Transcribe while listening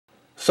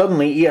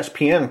Suddenly,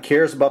 ESPN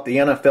cares about the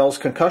NFL's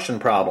concussion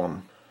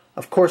problem.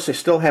 Of course, they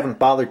still haven't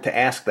bothered to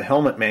ask the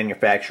helmet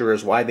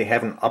manufacturers why they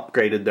haven't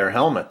upgraded their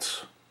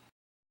helmets.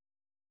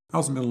 I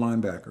was a middle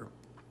linebacker.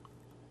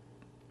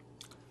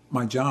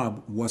 My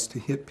job was to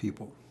hit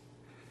people.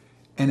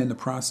 And in the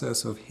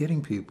process of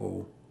hitting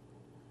people,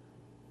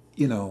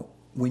 you know,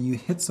 when you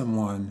hit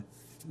someone,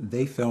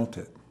 they felt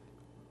it.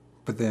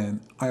 But then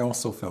I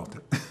also felt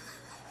it.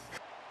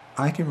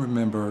 I can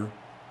remember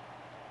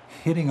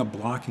hitting a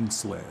blocking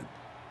sled.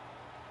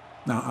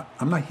 Now,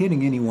 I'm not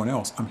hitting anyone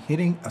else. I'm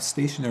hitting a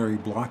stationary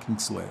blocking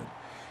sled.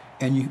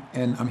 And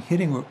I'm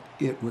hitting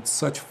it with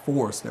such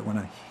force that when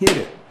I hit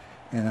it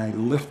and I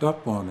lift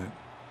up on it,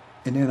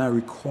 and then I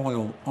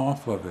recoil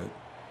off of it,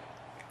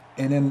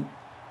 and then,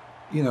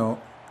 you know,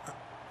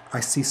 I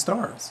see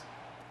stars.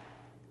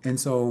 And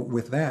so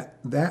with that,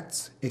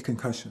 that's a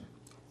concussion.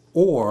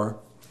 Or,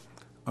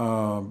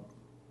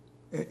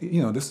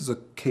 you know, this is a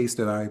case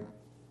that I've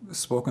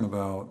spoken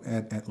about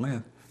at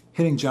length,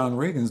 hitting John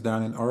Reagan's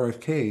down in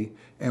RFK,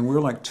 and we're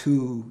like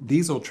two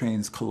diesel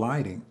trains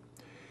colliding.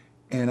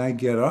 And I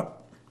get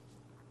up,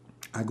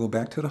 I go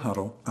back to the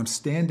huddle, I'm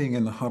standing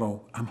in the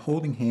huddle, I'm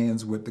holding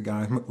hands with the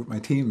guy, with my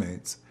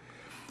teammates.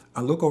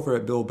 I look over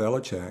at Bill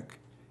Belichick,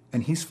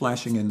 and he's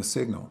flashing in the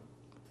signal,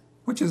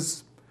 which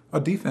is a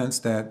defense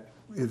that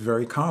is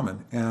very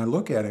common. And I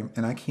look at him,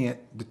 and I can't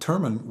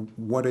determine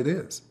what it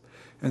is.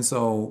 And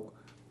so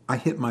I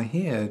hit my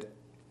head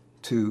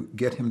to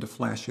get him to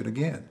flash it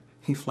again.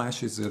 He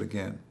flashes it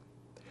again.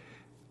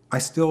 I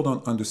still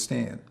don't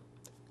understand.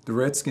 The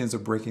Redskins are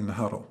breaking the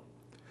huddle.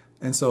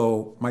 And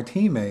so my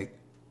teammate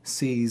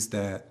sees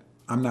that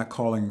I'm not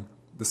calling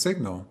the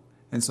signal,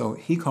 and so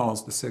he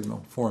calls the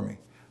signal for me.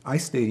 I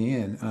stay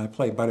in and I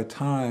play. By the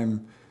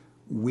time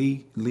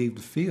we leave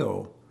the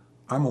field,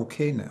 I'm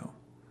okay now.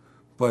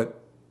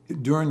 But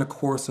during the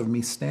course of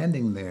me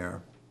standing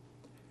there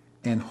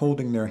and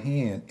holding their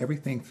hand,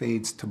 everything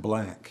fades to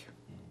black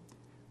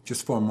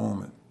just for a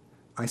moment.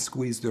 I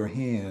squeeze their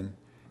hand,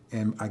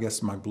 and I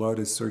guess my blood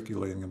is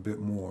circulating a bit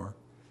more.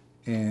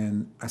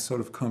 And I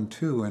sort of come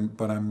to,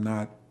 but I'm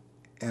not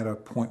at a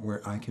point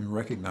where I can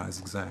recognize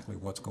exactly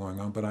what's going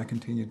on, but I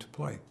continue to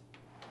play.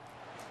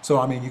 So,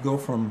 I mean, you go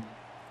from,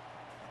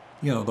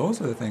 you know,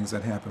 those are the things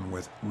that happen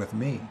with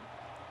me.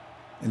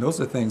 And those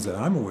are the things that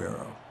I'm aware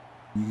of.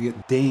 You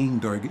get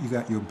dinged or you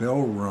got your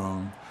bell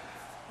rung,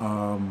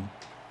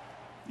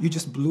 you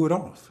just blew it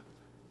off.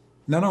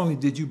 Not only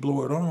did you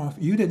blow it off,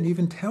 you didn't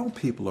even tell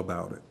people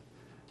about it,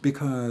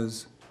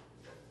 because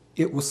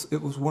it was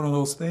one of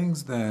those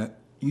things that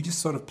you just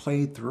sort of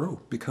played through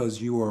because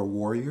you were a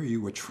warrior.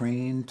 You were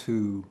trained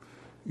to,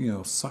 you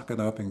know, suck it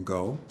up and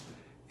go.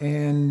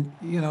 And,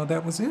 you know,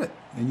 that was it.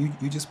 And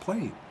you just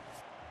played.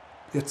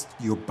 It's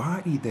your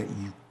body that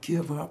you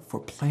give up for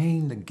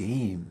playing the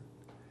game.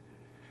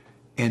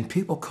 And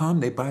people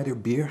come, they buy their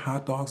beer,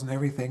 hot dogs and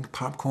everything,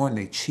 popcorn,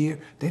 they cheer.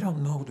 They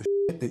don't know the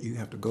shit that you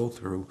have to go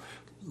through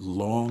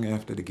long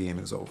after the game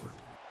is over.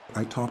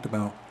 I talked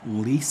about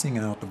leasing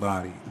out the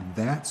body.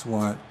 That's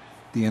what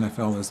the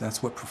NFL is.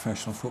 That's what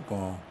professional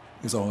football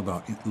is all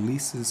about. It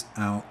leases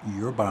out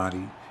your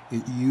body.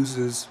 It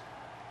uses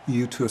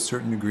you to a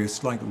certain degree.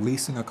 It's like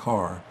leasing a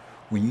car.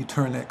 When you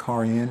turn that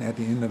car in at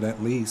the end of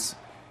that lease,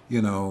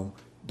 you know,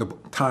 the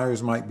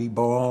tires might be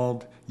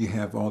bald. You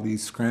have all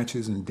these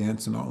scratches and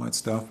dents and all that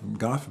stuff. And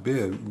God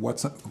forbid,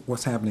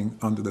 what's happening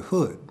under the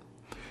hood.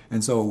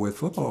 And so with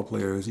football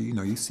players, you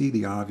know, you see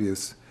the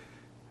obvious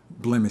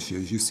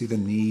blemishes. You see the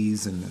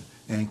knees and the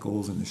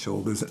ankles and the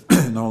shoulders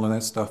and all of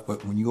that stuff.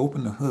 But when you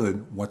open the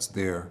hood, what's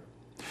there?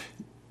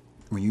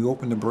 When you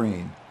open the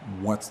brain,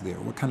 what's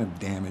there? What kind of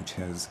damage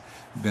has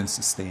been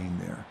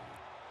sustained there?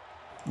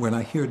 When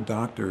I hear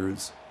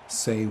doctors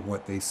say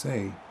what they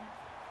say,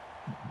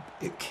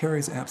 it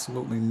carries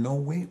absolutely no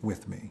weight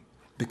with me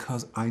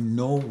because I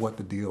know what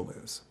the deal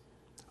is.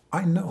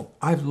 I know.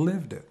 I've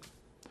lived it.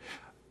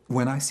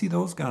 When I see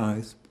those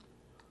guys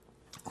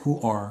who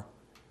are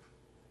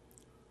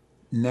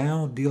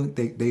now dealing,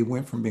 they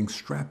went from being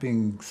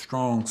strapping,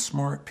 strong,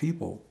 smart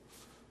people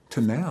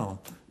to now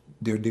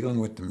they're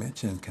dealing with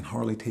dementia and can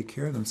hardly take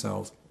care of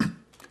themselves.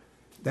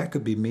 That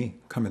could be me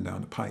coming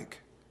down the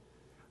pike.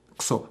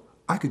 So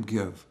I could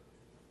give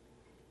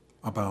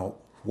about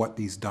what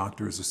these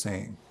doctors are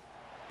saying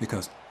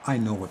because I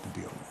know what the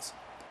deal is.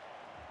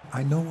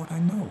 I know what I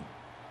know.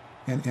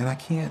 And I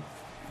can't,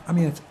 I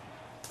mean,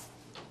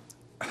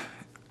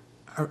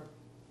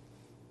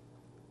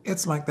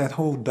 it's like that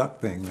whole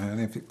duck thing, man.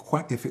 If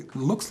it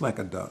looks like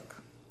a duck,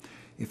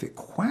 if it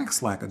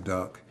quacks like a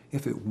duck,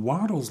 if it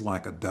waddles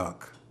like a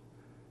duck,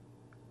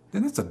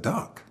 then it's a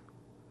duck,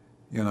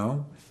 you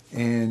know?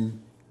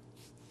 And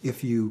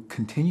if you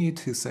continue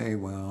to say,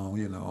 well,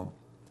 you know,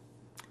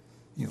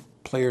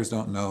 players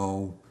don't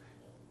know,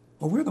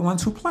 well, we're the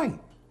ones who play.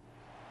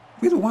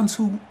 We're the ones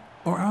who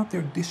are out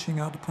there dishing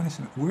out the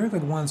punishment. We're the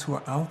ones who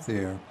are out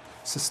there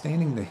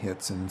sustaining the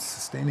hits and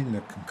sustaining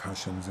the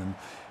concussions and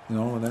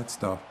all of that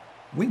stuff.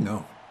 We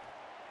know.